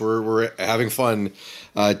 of course, we're having fun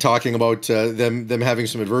talking about them having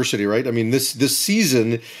some adversity, right? I mean, this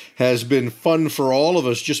season has been fun for all of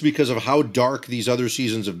us just because of how dark these other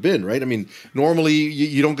seasons have been, right? I mean, normally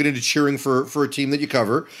you don't get into cheering for a team that you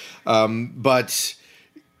cover, but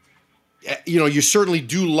you certainly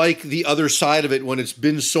do like the other side of it when it's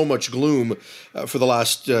been so much gloom for the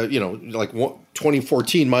last,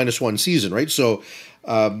 2014 -1 season, right? So,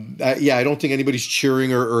 I don't think anybody's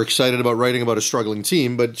cheering or excited about writing about a struggling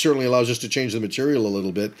team, but it certainly allows us to change the material a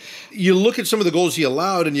little bit. You look at some of the goals he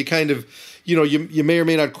allowed and you kind of, you may or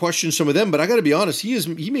may not question some of them, but I got to be honest,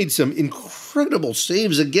 he made some incredible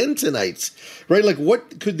saves again tonight, right? Like,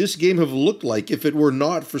 what could this game have looked like if it were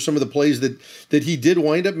not for some of the plays that he did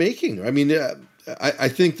wind up making? I mean, I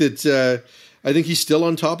think he's still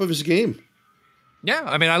on top of his game. Yeah,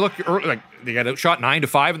 I mean, I look early, like they got outshot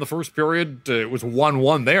 9-5 in the first period. It was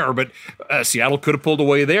 1-1 there, but Seattle could have pulled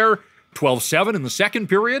away there. 12-7 in the second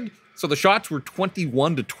period. So the shots were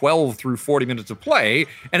 21-12 through 40 minutes of play,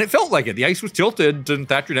 and it felt like it. The ice was tilted, and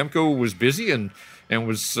Thatcher Demko was busy and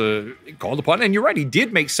was called upon. And you're right, he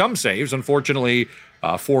did make some saves. Unfortunately,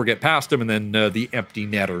 4 get past him, and then the empty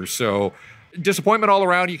netter. So disappointment all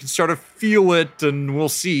around. You can sort of feel it, and we'll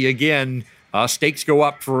see again. Stakes go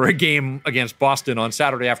up for a game against Boston on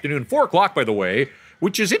Saturday afternoon, 4 o'clock, by the way,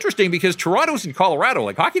 which is interesting because Toronto's in Colorado.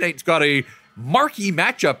 Like, Hockey Night's got a marquee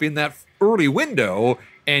matchup in that early window,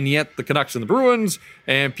 and yet the Canucks and the Bruins,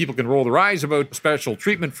 and people can roll their eyes about special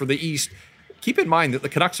treatment for the East. keep in mind that the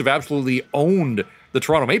Canucks have absolutely owned the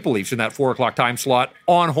Toronto Maple Leafs in that 4 o'clock time slot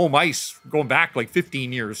on home ice going back like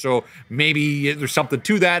 15 years. So maybe there's something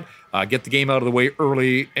to that. Get the game out of the way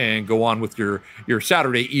early and go on with your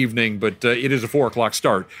Saturday evening. But it is a 4 o'clock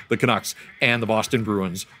start, the Canucks and the Boston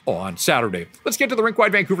Bruins on Saturday. Let's get to the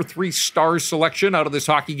Rink-Wide Vancouver 3-star selection out of this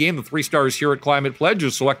hockey game. The 3 stars here at Climate Pledge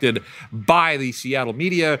is selected by the Seattle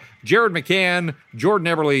media. Jared McCann, Jordan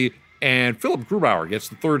Eberle, and Philip Grubauer gets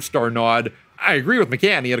the 3rd-star nod. I agree with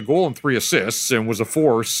McCann. He had a goal and 3 assists and was a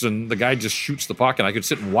force, and the guy just shoots the puck, and I could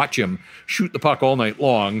sit and watch him shoot the puck all night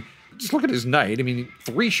long. Just look at his night. I mean,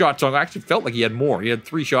 3 shots on, I actually felt like he had more. He had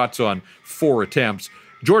 3 shots on 4 attempts.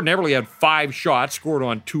 Jordan Eberle had 5 shots, scored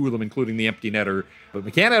on 2 of them, including the empty netter. But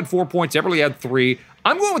McCann had 4 points, Eberle had 3.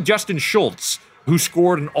 I'm going with Justin Schultz, who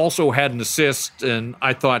scored and also had an assist, and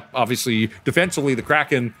I thought, obviously, defensively, the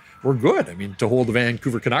Kraken were good. I mean, to hold the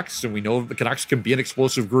Vancouver Canucks, and we know the Canucks can be an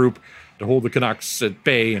explosive group, to hold the Canucks at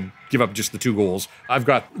bay and give up just the 2 goals. I've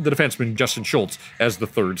got the defenseman Justin Schultz as the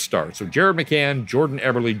 3rd star. So Jared McCann, Jordan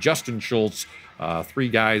Eberle, Justin Schultz, 3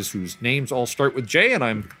 guys whose names all start with J, and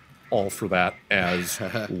I'm all for that as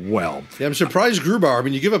well. Yeah, I'm surprised Grubauer. I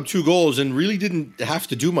mean, you give up 2 goals and really didn't have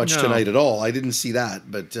to do much tonight at all. I didn't see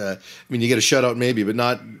that, but I mean, you get a shutout maybe, but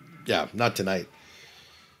not tonight.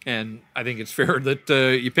 And I think it's fair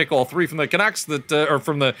that you pick all 3 from the Canucks, or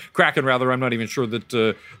from the Kraken, rather. I'm not even sure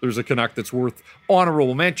that there's a Canuck that's worth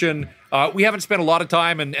honorable mention. We haven't spent a lot of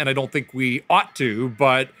time, and I don't think we ought to,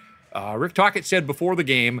 but Rick Tocchet said before the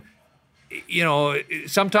game, you know,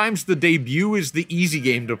 sometimes the debut is the easy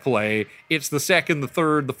game to play. It's the 2nd, the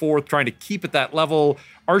 3rd, the 4th, trying to keep at that level.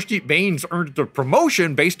 Arshdeep Bains earned the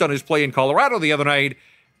promotion based on his play in Colorado the other night,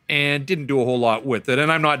 and didn't do a whole lot with it.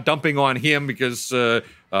 And I'm not dumping on him because,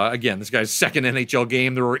 again, this guy's 2nd NHL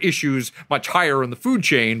game. There were issues much higher in the food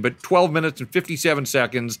chain, but 12 minutes and 57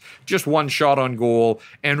 seconds, just 1 shot on goal,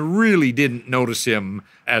 and really didn't notice him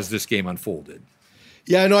as this game unfolded.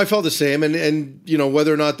 Yeah, I know. I felt the same, and you know,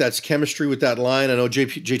 whether or not that's chemistry with that line. I know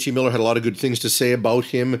JT Miller had a lot of good things to say about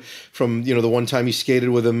him from, you know, the one time he skated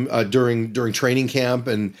with him during training camp,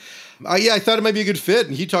 and I thought it might be a good fit.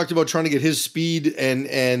 And he talked about trying to get his speed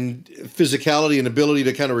and physicality and ability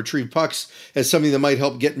to kind of retrieve pucks as something that might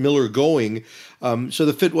help get Miller going. So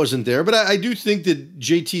the fit wasn't there. But I do think that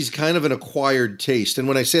JT's kind of an acquired taste. And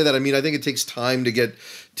when I say that, I mean, I think it takes time to get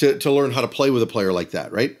to learn how to play with a player like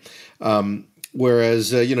that, right?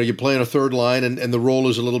 Whereas, you know, you play on a 3rd line and the role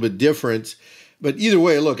is a little bit different. But either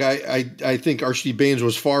way, look, I think Arshdeep Bains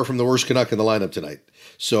was far from the worst Canuck in the lineup tonight.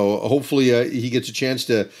 So hopefully he gets a chance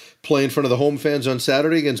to play in front of the home fans on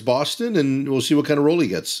Saturday against Boston, and we'll see what kind of role he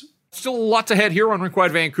gets. Still lots ahead here on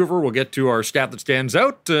Rink-Wide Vancouver. We'll get to our stat that stands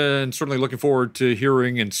out, and certainly looking forward to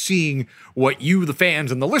hearing and seeing what you, the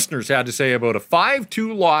fans, and the listeners had to say about a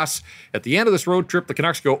 5-2 loss at the end of this road trip. The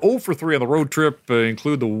Canucks go 0-for-3 on the road trip,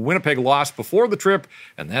 include the Winnipeg loss before the trip,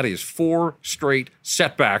 and that is 4 straight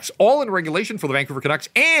setbacks, all in regulation for the Vancouver Canucks,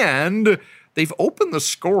 and they've opened the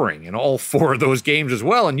scoring in all 4 of those games as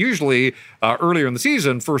well. And usually earlier in the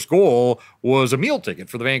season, first goal was a meal ticket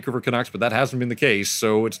for the Vancouver Canucks, but that hasn't been the case.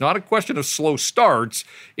 So it's not a question of slow starts.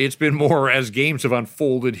 It's been more as games have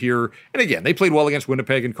unfolded here. And again, they played well against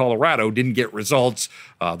Winnipeg and Colorado, didn't get results.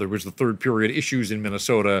 There was the 3rd period issues in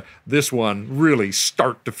Minnesota. This one really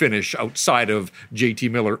start to finish outside of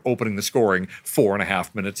JT Miller opening the scoring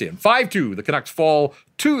 4.5 minutes in. 5-2, the Canucks fall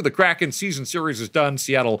to the Kraken. Season series is done.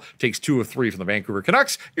 Seattle takes 2 of 3 from the Vancouver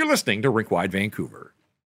Canucks. You're listening to Rink-Wide Vancouver.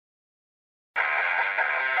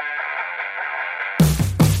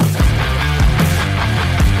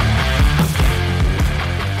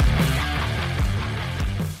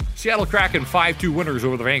 Seattle Kraken 5-2 winners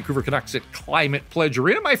over the Vancouver Canucks at Climate Pledge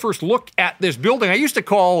Arena. My first look at this building. I used to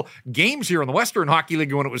call games here in the Western Hockey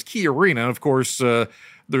League when it was Key Arena. Of course,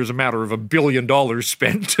 there's a matter of $1 billion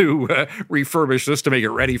spent to refurbish this to make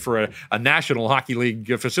it ready for a National Hockey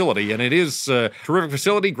League facility. And it is a terrific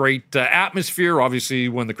facility, great atmosphere. Obviously,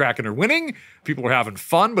 when the Kraken are winning, people are having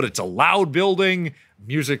fun, but it's a loud building.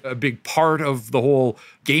 Music, a big part of the whole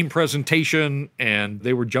game presentation, and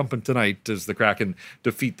they were jumping tonight as the Kraken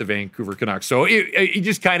defeat the Vancouver Canucks. So you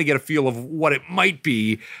just kind of get a feel of what it might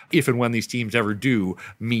be if and when these teams ever do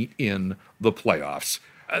meet in the playoffs.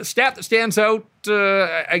 A stat that stands out,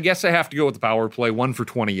 I guess I have to go with the power play, 1 for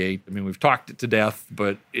 28. I mean, we've talked it to death,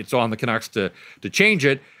 but it's on the Canucks to change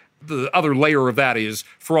it. The other layer of that is,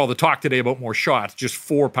 for all the talk today about more shots, just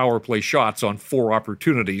 4 power play shots on 4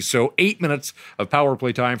 opportunities. So 8 minutes of power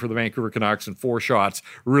play time for the Vancouver Canucks and 4 shots.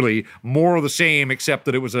 Really more of the same, except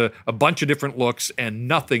that it was a bunch of different looks and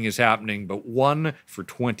nothing is happening but 1 for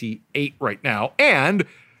 28 right now. And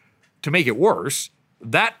to make it worse,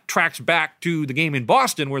 That tracks back to the game in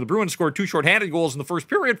Boston where the Bruins scored 2 shorthanded goals in the first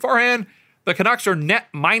period. Farhan, the Canucks are net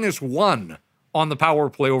 -1 on the power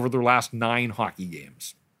play over their last 9 hockey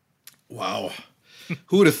games. Wow.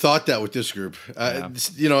 Who would have thought that with this group?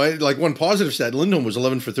 Like one positive stat, Lindholm was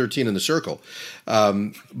 11 for 13 in the circle,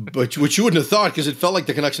 but which you wouldn't have thought because it felt like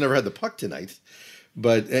the Canucks never had the puck tonight.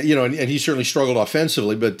 But, and he certainly struggled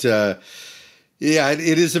offensively. But,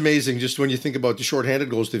 it is amazing just when you think about the shorthanded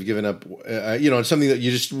goals they've given up, and something that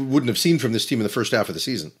you just wouldn't have seen from this team in the first half of the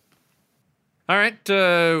season. All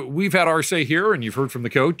right, we've had our say here, and you've heard from the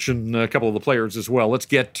coach and a couple of the players as well. Let's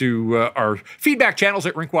get to our feedback channels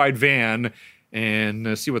at Rinkwide Van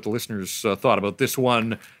and see what the listeners thought about this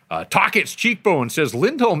one. Talkett's Cheekbone says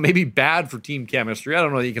Lindholm may be bad for team chemistry. I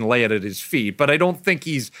don't know that you can lay it at his feet, but I don't think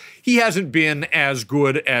he hasn't been as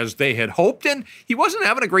good as they had hoped, and he wasn't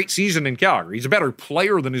having a great season in Calgary. He's a better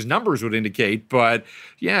player than his numbers would indicate, but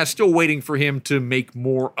still waiting for him to make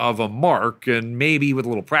more of a mark, and maybe with a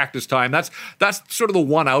little practice time. That's sort of the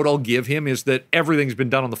one out I'll give him, is that everything's been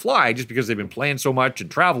done on the fly just because they've been playing so much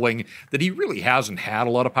and traveling that he really hasn't had a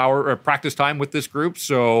lot of practice time with this group,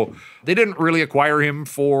 so they didn't really acquire him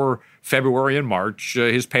for February and March.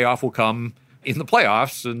 His payoff will come in the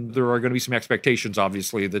playoffs, and there are going to be some expectations,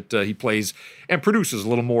 obviously, that he plays and produces a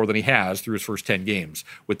little more than he has through his first 10 games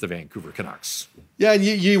with the Vancouver Canucks. Yeah, and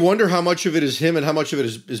you wonder how much of it is him and how much of it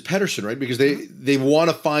is Pettersson, right? Because they want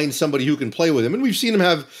to find somebody who can play with him, and we've seen him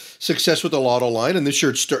have success with the Lotto line, and this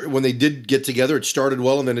year when they did get together, it started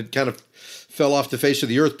well, and then it kind of fell off the face of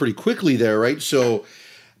the earth pretty quickly there, right? So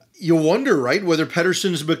you wonder, right, whether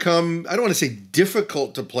Pettersson's become, I don't want to say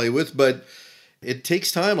difficult to play with, but it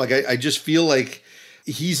takes time. Like, I just feel like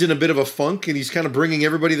he's in a bit of a funk, and he's kind of bringing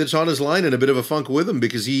everybody that's on his line in a bit of a funk with him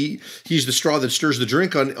because he's the straw that stirs the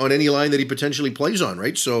drink on any line that he potentially plays on,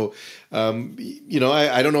 right? So, I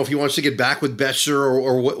don't know if he wants to get back with Besser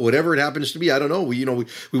or whatever it happens to be. I don't know. We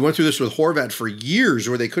went through this with Horvat for years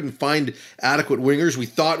where they couldn't find adequate wingers. We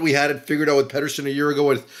thought we had it figured out with Pettersson a year ago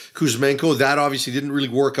with Kuzmenko. That obviously didn't really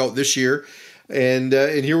work out this year. And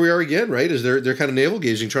here we are again, right? As they're kind of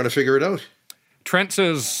navel-gazing, trying to figure it out. Trent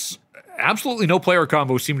says absolutely no player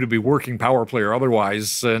combos seem to be working power play or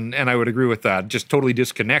otherwise, and I would agree with that. Just totally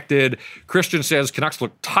disconnected. Christian says Canucks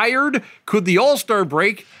look tired. Could the All-Star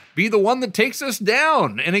break be the one that takes us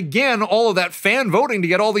down? And again, all of that fan voting to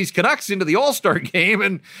get all these Canucks into the All-Star game,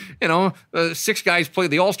 and 6 guys play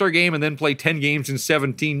the All-Star game and then play 10 games in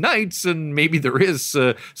 17 nights, and maybe there is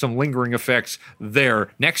some lingering effects there.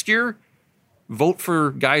 Next year, vote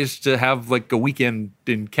for guys to have like a weekend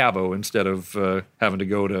in Cabo instead of having to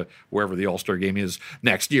go to wherever the All-Star game is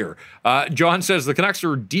next year. John says the Canucks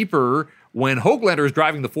are deeper when Höglander is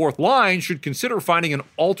driving the fourth line, should consider finding an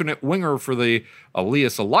alternate winger for the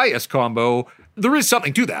Elias combo. There is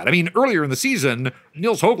something to that. I mean, earlier in the season,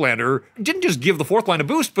 Nils Höglander didn't just give the fourth line a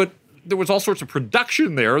boost, but there was all sorts of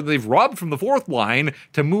production there. They've robbed from the fourth line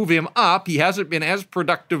to move him up. He hasn't been as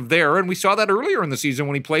productive there, and we saw that earlier in the season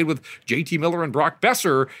when he played with JT Miller and Brock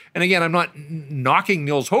Besser. And again, I'm not knocking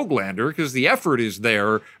Nils Höglander because the effort is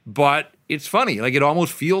there, but it's funny. Like, it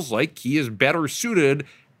almost feels like he is better suited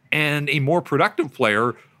and a more productive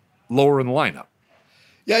player lower in the lineup.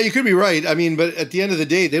 Yeah, you could be right. I mean, but at the end of the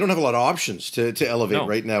day, they don't have a lot of options to elevate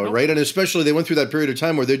right now, right? And especially they went through that period of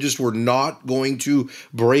time where they just were not going to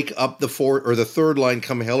break up the fourth or the third line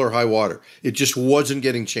come hell or high water. It just wasn't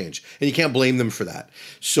getting changed. And you can't blame them for that.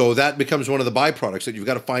 So that becomes one of the byproducts that you've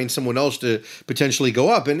got to find someone else to potentially go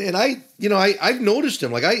up. And I've noticed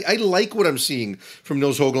him. Like, I like what I'm seeing from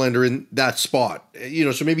Nils Höglander in that spot.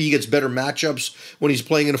 So maybe he gets better matchups when he's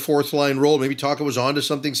playing in a fourth line role. Maybe Taka was onto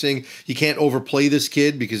something saying you can't overplay this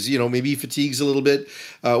kid because, maybe he fatigues a little bit,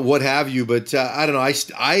 what have you. But I don't know.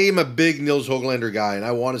 I am a big Nils Höglander guy, and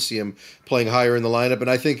I want to see him playing higher in the lineup. And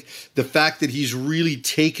I think the fact that he's really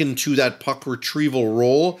taken to that puck retrieval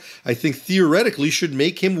role, I think theoretically should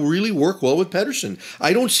make him really work well with Pettersson.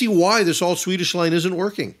 I don't see why this all-Swedish line isn't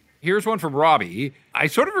working. Here's one from Robbie. I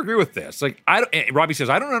sort of agree with this. Robbie says,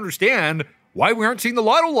 I don't understand why we aren't seeing the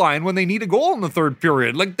Lotto line when they need a goal in the third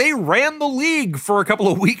period. Like, they ran the league for a couple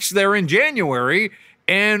of weeks there in January,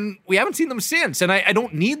 and we haven't seen them since. And I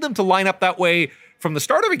don't need them to line up that way from the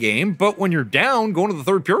start of a game, but when you're down going to the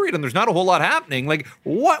third period and there's not a whole lot happening, like,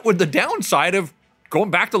 what would the downside of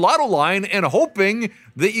going back to Lotto line and hoping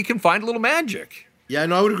that you can find a little magic? Yeah,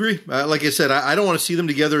 no, I would agree. Like I said, I don't want to see them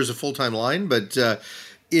together as a full-time line, but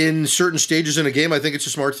in certain stages in a game, I think it's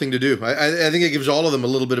a smart thing to do. I think it gives all of them a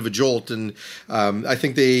little bit of a jolt, and I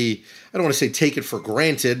think I don't want to say take it for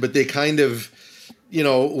granted, but they kind of,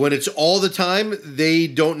 when it's all the time, they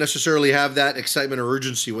don't necessarily have that excitement or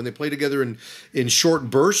urgency. When they play together in short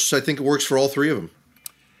bursts, I think it works for all three of them.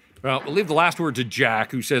 Well, we'll leave the last word to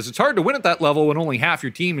Jack, who says, it's hard to win at that level when only half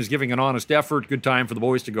your team is giving an honest effort. Good time for the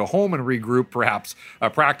boys to go home and regroup, perhaps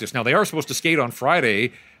practice. Now, they are supposed to skate on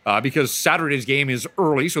Friday because Saturday's game is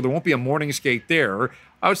early, so there won't be a morning skate there.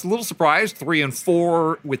 I was a little surprised, 3 and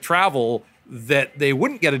 4 with travel, that they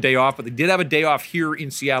wouldn't get a day off, but they did have a day off here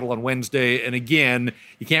in Seattle on Wednesday. And again,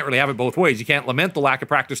 you can't really have it both ways. You can't lament the lack of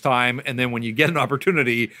practice time, and then when you get an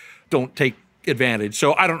opportunity, don't take advantage.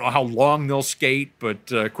 So I don't know how long they'll skate,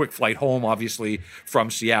 but quick flight home, obviously,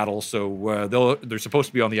 from Seattle. So they're supposed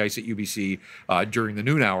to be on the ice at UBC during the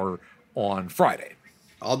noon hour on Friday.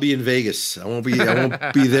 I'll be in Vegas. I won't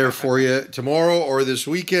be there for you tomorrow or this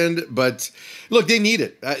weekend. But look, they need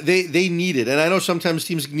it. They need it. And I know sometimes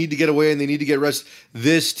teams need to get away and they need to get rest.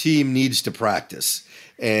 This team needs to practice.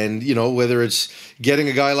 And, whether it's getting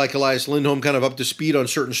a guy like Elias Lindholm kind of up to speed on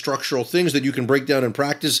certain structural things that you can break down in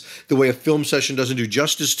practice the way a film session doesn't do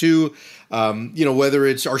justice to, whether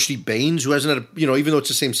it's Archie Baines, who hasn't had, even though it's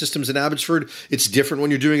the same systems in Abbotsford, it's different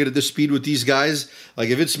when you're doing it at this speed with these guys. Like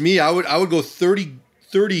if it's me, I would go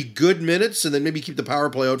 30 good minutes and then maybe keep the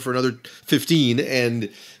power play out for another 15 and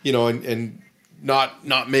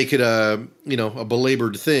not make it a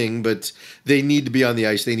belabored thing, but they need to be on the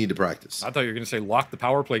ice. They need to practice. I thought you were going to say lock the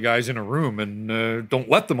power play guys in a room and don't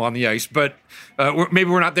let them on the ice, but maybe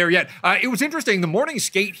we're not there yet. It was interesting. The morning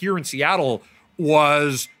skate here in Seattle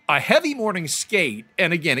was a heavy morning skate.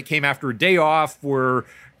 And again, it came after a day off where,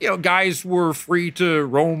 guys were free to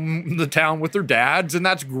roam the town with their dads, and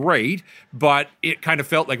that's great. But it kind of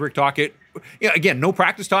felt like Rick Tocchet, again, no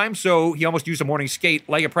practice time. So he almost used a morning skate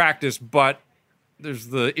like a practice, but there's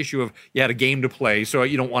the issue of you had a game to play, so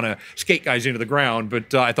you don't want to skate guys into the ground.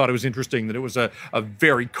 But I thought it was interesting that it was a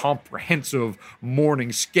very comprehensive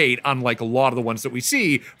morning skate, unlike a lot of the ones that we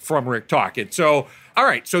see from Rick Tocchet. So, all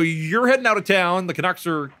right, so you're heading out of town. The Canucks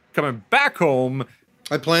are coming back home.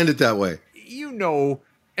 I planned it that way.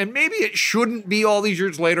 And maybe it shouldn't be all these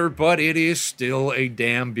years later, but it is still a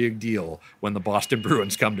damn big deal when the Boston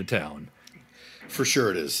Bruins come to town. For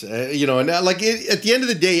sure it is. At the end of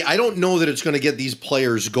the day, I don't know that it's going to get these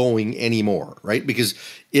players going anymore, right? Because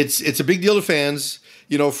it's a big deal to fans,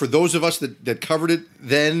 for those of us that covered it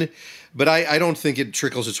then, but I don't think it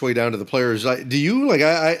trickles its way down to the players. Do you?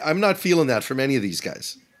 I'm not feeling that from any of these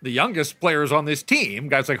guys. The youngest players on this team,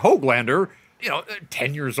 guys like Höglander,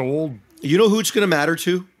 10 years old. You know who it's going to matter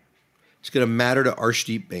to? It's going to matter to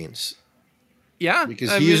Archie Baines. Yeah.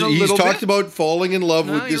 Because he's talked about falling in love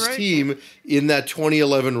with this team in that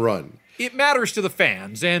 2011 run. It matters to the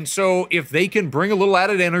fans. And so if they can bring a little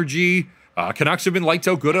added energy, Canucks have been lights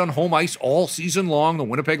out good on home ice all season long. The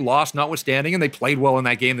Winnipeg loss notwithstanding, and they played well in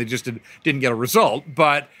that game. They just didn't get a result.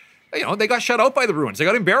 But, they got shut out by the Bruins. They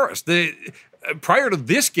got embarrassed. Prior to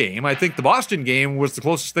this game, I think the Boston game was the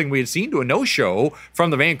closest thing we had seen to a no-show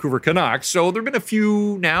from the Vancouver Canucks. So there have been a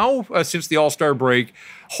few now since the All-Star break.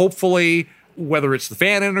 Hopefully, whether it's the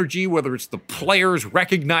fan energy, whether it's the players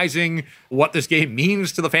recognizing what this game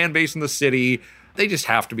means to the fan base in the city, they just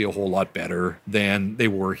have to be a whole lot better than they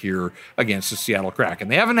were here against the Seattle Kraken.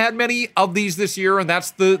 They haven't had many of these this year, and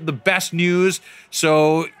that's the best news.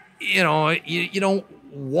 So, you don't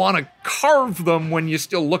want to carve them when you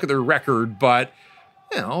still look at their record, but,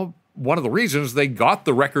 one of the reasons they got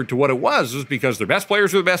the record to what it was because their best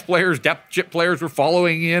players were the best players, depth chip players were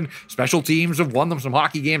following in, special teams have won them some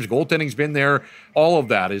hockey games, goaltending's been there. All of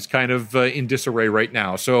that is kind of in disarray right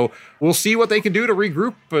now. So we'll see what they can do to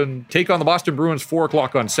regroup and take on the Boston Bruins 4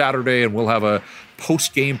 o'clock on Saturday, and we'll have a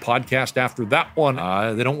post-game podcast after that one.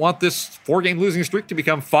 They don't want this 4-game losing streak to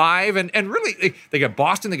become 5, and really, they got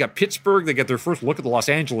Boston, they got Pittsburgh, they got their first look at the Los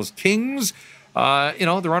Angeles Kings. There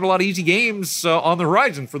aren't a lot of easy games on the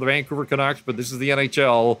horizon for the Vancouver Canucks, but this is the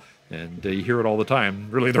NHL, and you hear it all the time.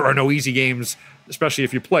 Really, there are no easy games, especially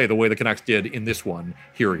if you play the way the Canucks did in this one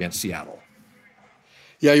here against Seattle.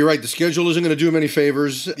 Yeah, you're right. The schedule isn't going to do them any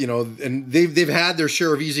favors, and they've had their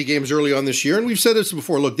share of easy games early on this year, and we've said this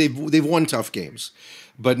before. Look, they've won tough games.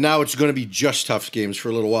 But now it's going to be just tough games for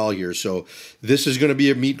a little while here. So this is going to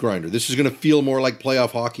be a meat grinder. This is going to feel more like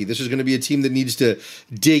playoff hockey. This is going to be a team that needs to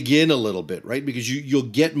dig in a little bit, right? Because you'll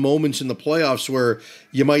get moments in the playoffs where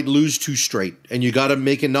you might lose 2 straight, and you got to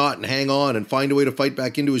make a knot and hang on and find a way to fight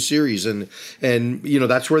back into a series. And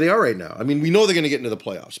that's where they are right now. I mean, we know they're going to get into the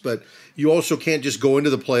playoffs, but you also can't just go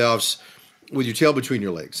into the playoffs with your tail between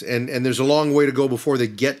your legs. And there's a long way to go before they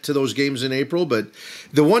get to those games in April. But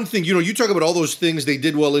the one thing, you talk about all those things they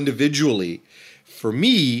did well individually. For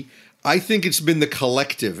me, I think it's been the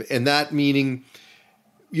collective. And that meaning,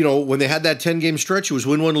 when they had that 10-game stretch, it was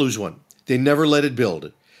win 1, lose 1. They never let it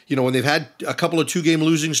build. When they've had a couple of 2-game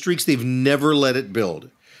losing streaks, they've never let it build.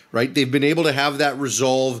 right? They've been able to have that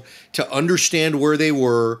resolve, to understand where they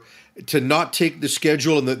were, to not take the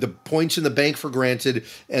schedule and the points in the bank for granted,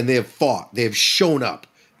 and they have fought. They have shown up.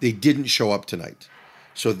 They didn't show up tonight.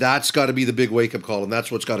 So that's got to be the big wake-up call, and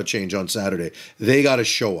that's what's got to change on Saturday. They got to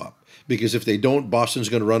show up, because if they don't, Boston's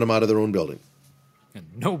going to run them out of their own building. And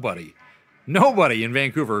nobody in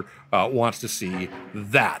Vancouver wants to see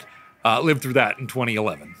that. Lived through that in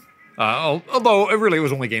 2011. Although it really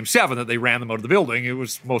was only Game 7 that they ran them out of the building. It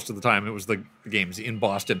was most of the time it was the games in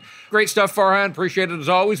Boston. Great stuff, Farhan. Appreciate it as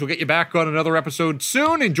always. We'll get you back on another episode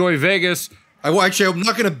soon. Enjoy Vegas. I'm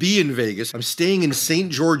not going to be in Vegas. I'm staying in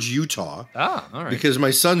St. George, Utah. All right. Because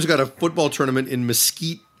my son's got a football tournament in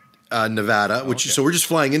Mesquite, Nevada, so we're just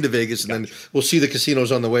flying into Vegas, and then we'll see the casinos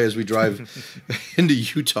on the way as we drive into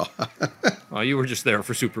Utah. Well, you were just there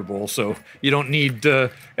for Super Bowl, so you don't need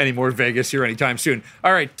any more Vegas here anytime soon.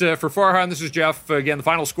 All right, for Farhan, this is Jeff. Again, the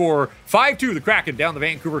final score, 5-2, the Kraken down the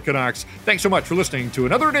Vancouver Canucks. Thanks so much for listening to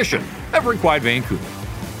another edition of Rink Wide Vancouver.